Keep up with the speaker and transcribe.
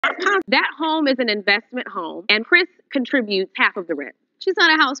That home is an investment home, and Chris contributes half of the rent. She's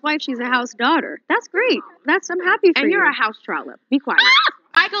not a housewife. She's a house daughter. That's great. I'm happy for you. And you're a house trollop. Be quiet.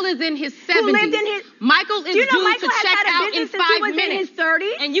 Michael is in his 70s. Who lived in his... Michael is due Michael to has check had a out in business since he 5 was minutes. in his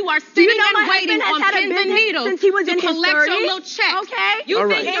 30s? And you are sitting and waiting has on had a pins and business needles since he was in to his collect 30s? your little check. Okay. You All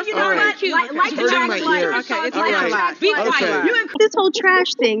think right. you're All so right. cute. Like Hurting my ears. Okay, it's all right. Be quiet. Okay. This whole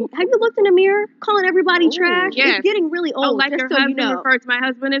trash thing. Have you looked in the mirror? Calling everybody trash? Yes. It's getting really old. Oh, like just your so husband you know. referred to my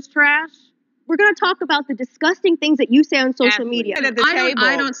husband as trash? We're going to talk about the disgusting things that you say on social media.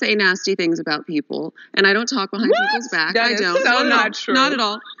 I don't say nasty things about people, and I don't talk behind people's back. That I is don't. so not not true. Not at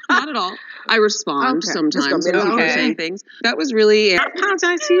all. Not at all. I respond sometimes when people okay. say things. That was really. I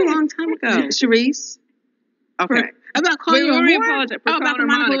apologized to you a long time ago. Sharice. Okay. About calling you a we whore? apologize for about calling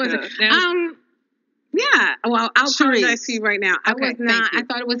the her Monica. Monica. Yeah. Well, I'll apologize to you right now. I was not. I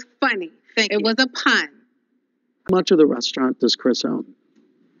thought it was funny. It was a pun. How much of the restaurant does Chris own?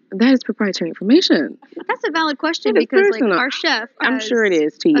 That is proprietary information. That's a valid question It is because personal. our chef I'm has sure it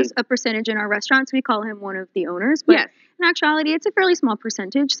is to you. a percentage in our restaurants. We call him one of the owners. But Yes. in actuality, it's a fairly small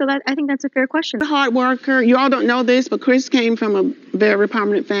percentage. So I think that's a fair question. A hard worker. You all don't know this, but Chris came from a very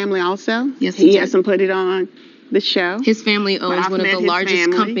prominent family also. Yes, he he hasn't put it on the show. His family owns I've one of met the his largest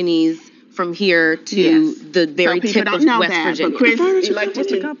family. companies from here to Yes. the very So people tip don't of know West that, Virginia. but Chris What's elected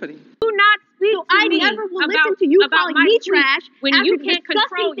the to company? Do not speak to I me never will about, listen to you about calling my me sleep trash when after you the can't disgusting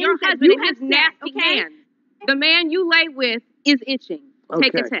control your things that husband you and his have said, nasty okay? hands. The man you lay with is itching.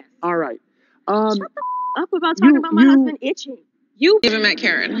 Take a test. All right. Up about talking about my husband itching. You Even met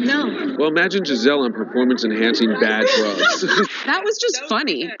Karen. No. Well, imagine Giselle on performance-enhancing bad drugs. That was just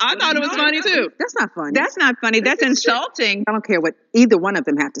funny. I thought it was funny too. That's not funny. That's not funny. That's insulting. I don't care what either one of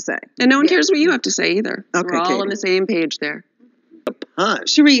them have to say. And no one cares what you have to say either. Okay, We're all Katie. on the same page there.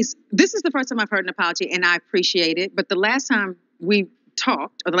 Sharice, this is the first time I've heard an apology, and I appreciate it. But the last time we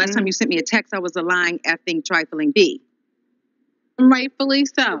talked, or the last time you sent me a text, I was a lying, effing, trifling B. Rightfully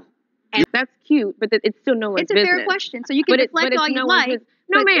so. and that's cute, but it's still no one's It's a business. fair question. So you can But deflect it's all you no one's like. business.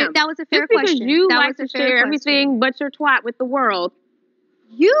 No, but ma'am. That was a fair Just because question. you That like was to a fair share question. everything but your twat with the world,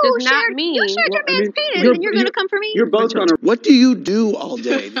 You does not shared, mean- you shared your Well, I man's mean, penis, you're- and you're going to come for me? You're both on a... What do you do all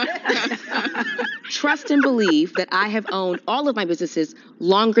day? Trust and believe that I have owned all of my businesses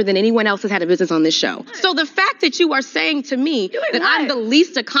longer than anyone else has had a business on this show. So the fact that you are saying to me that I'm the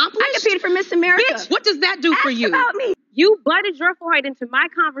least accomplished, I competed for Miss America. bitch, what does that do for Ask you? about me. you butted your forehead into my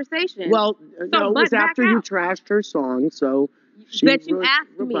conversation. Well, no, it was butt back after you out. trashed her song, so... That you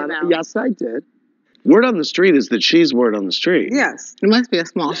asked me about. Yes, I did. Word on the street is that she's word on the street. Yes. It must be a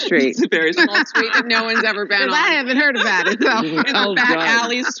small street. It's a very small street that no one's ever been on. I haven't heard about it. So It's a back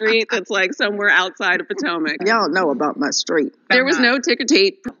alley street that's like somewhere outside of Potomac. y'all know about my street. There was no ticker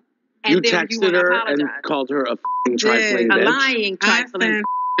tape. And You then texted wanna her apologize. and called her a f***ing trifling A bitch. lying, trifling.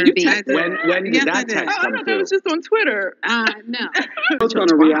 When did that text come through? just on Twitter. No. Both on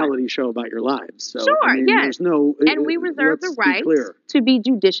a reality show about your lives. So, Sure, I mean, yes. There's no... And we reserve the let's be right clear. to be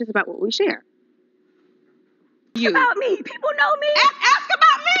judicious about what we share. About me. People know me. Ask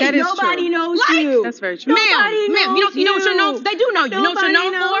about me. That is Nobody true. knows you. That's very true. Nobody Ma'am, knows you know what you're known for? They do know you. You know what you're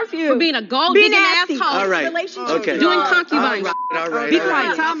Nobody known knows for? you. For being a gold Be digging nasty. asshole. All right. Relationship. Okay. Doing All concubine. right. All right. Be all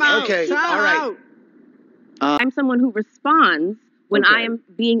right. quiet. Time out. Okay. Time All right. out. I'm someone who responds when Okay. I am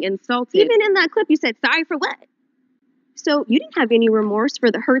being insulted. Even in that clip, you said, sorry for what? So you didn't have any remorse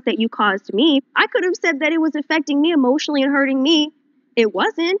for the hurt that you caused me. I could have said that it was affecting me emotionally and hurting me. It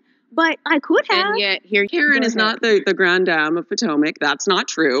wasn't, but I could have. and yet here Karen go is ahead. not the Grand Dame of Potomac. That's not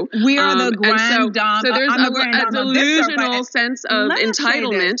true. We are the And grand dame. So there's I'm the grand a dame of this delusional circle. sense of Let me say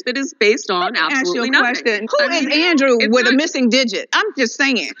entitlement that is based on Ask you absolutely a nothing. question. Who I is mean, Andrew it's with a not- missing digit? I'm just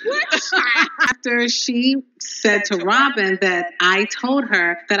saying. After she said to Robin that I told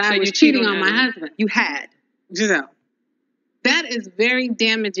her that I was cheating on my husband, you had, Giselle. That is very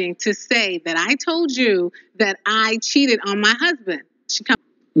damaging to say that I told you that I cheated on my husband. She comes.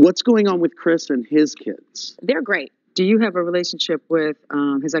 What's going on with Chris and his kids? They're great. Do you have a relationship with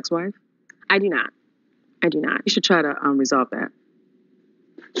his ex-wife? I do not. I do not. You should try to resolve that.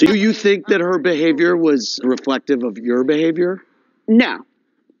 So do you think that her behavior was reflective of your behavior? No,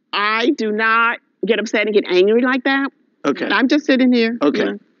 I do not get upset and get angry like that. Okay. I'm just sitting here.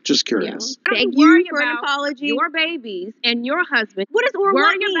 Okay. Just curious. Thank Worry you for an about apology. Your babies and your husband. What does or Worry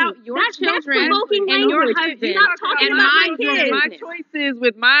what mean? about your That's children provoking and your language. husband. You're not talking and about my my kids. kids. My choices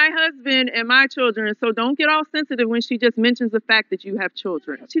with my husband and my children. So don't get all sensitive when she just mentions the fact that you have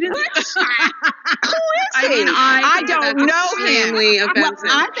children. She didn't. I mean, I don't know him. Extremely Well, offensive.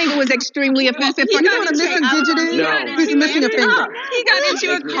 I think it was extremely offensive. he For got him to into missing a- digit. No. He's missing a finger. He got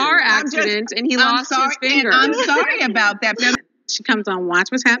into a car accident and he lost his finger. I'm sorry about that. She comes on Watch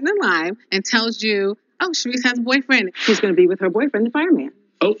What's Happening Live and tells you, oh, Sharice has a boyfriend. She's going to be with her boyfriend, the fireman.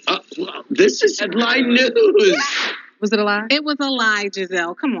 Oh, well, this is headline news. Was it a lie? It was a lie,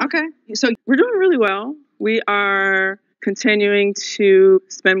 Giselle. Come on. Okay. So we're doing really well. We are continuing to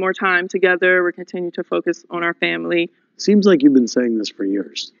spend more time together. We're continuing to focus on our family. Seems like you've been saying this for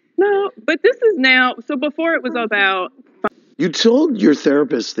years. No, but this is now, so before it was about... You told your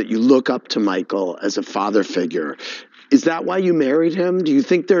therapist that you look up to Michael as a father figure. Is that why you married him? Do you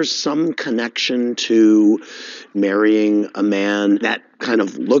think there's some connection to marrying a man that kind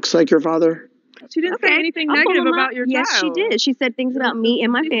of looks like your father? She didn't say anything negative about your child. Yes, she did. She said things about me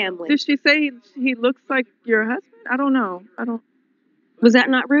and my family. Did she say he looks like your husband? I don't know. Was that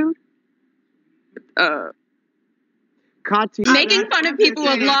not rude? Making fun of people who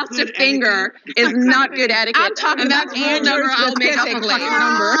have lost a finger is not good etiquette. I'm talking about Andrew specifically.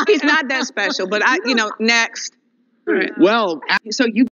 He's not that special, but next. Well, So you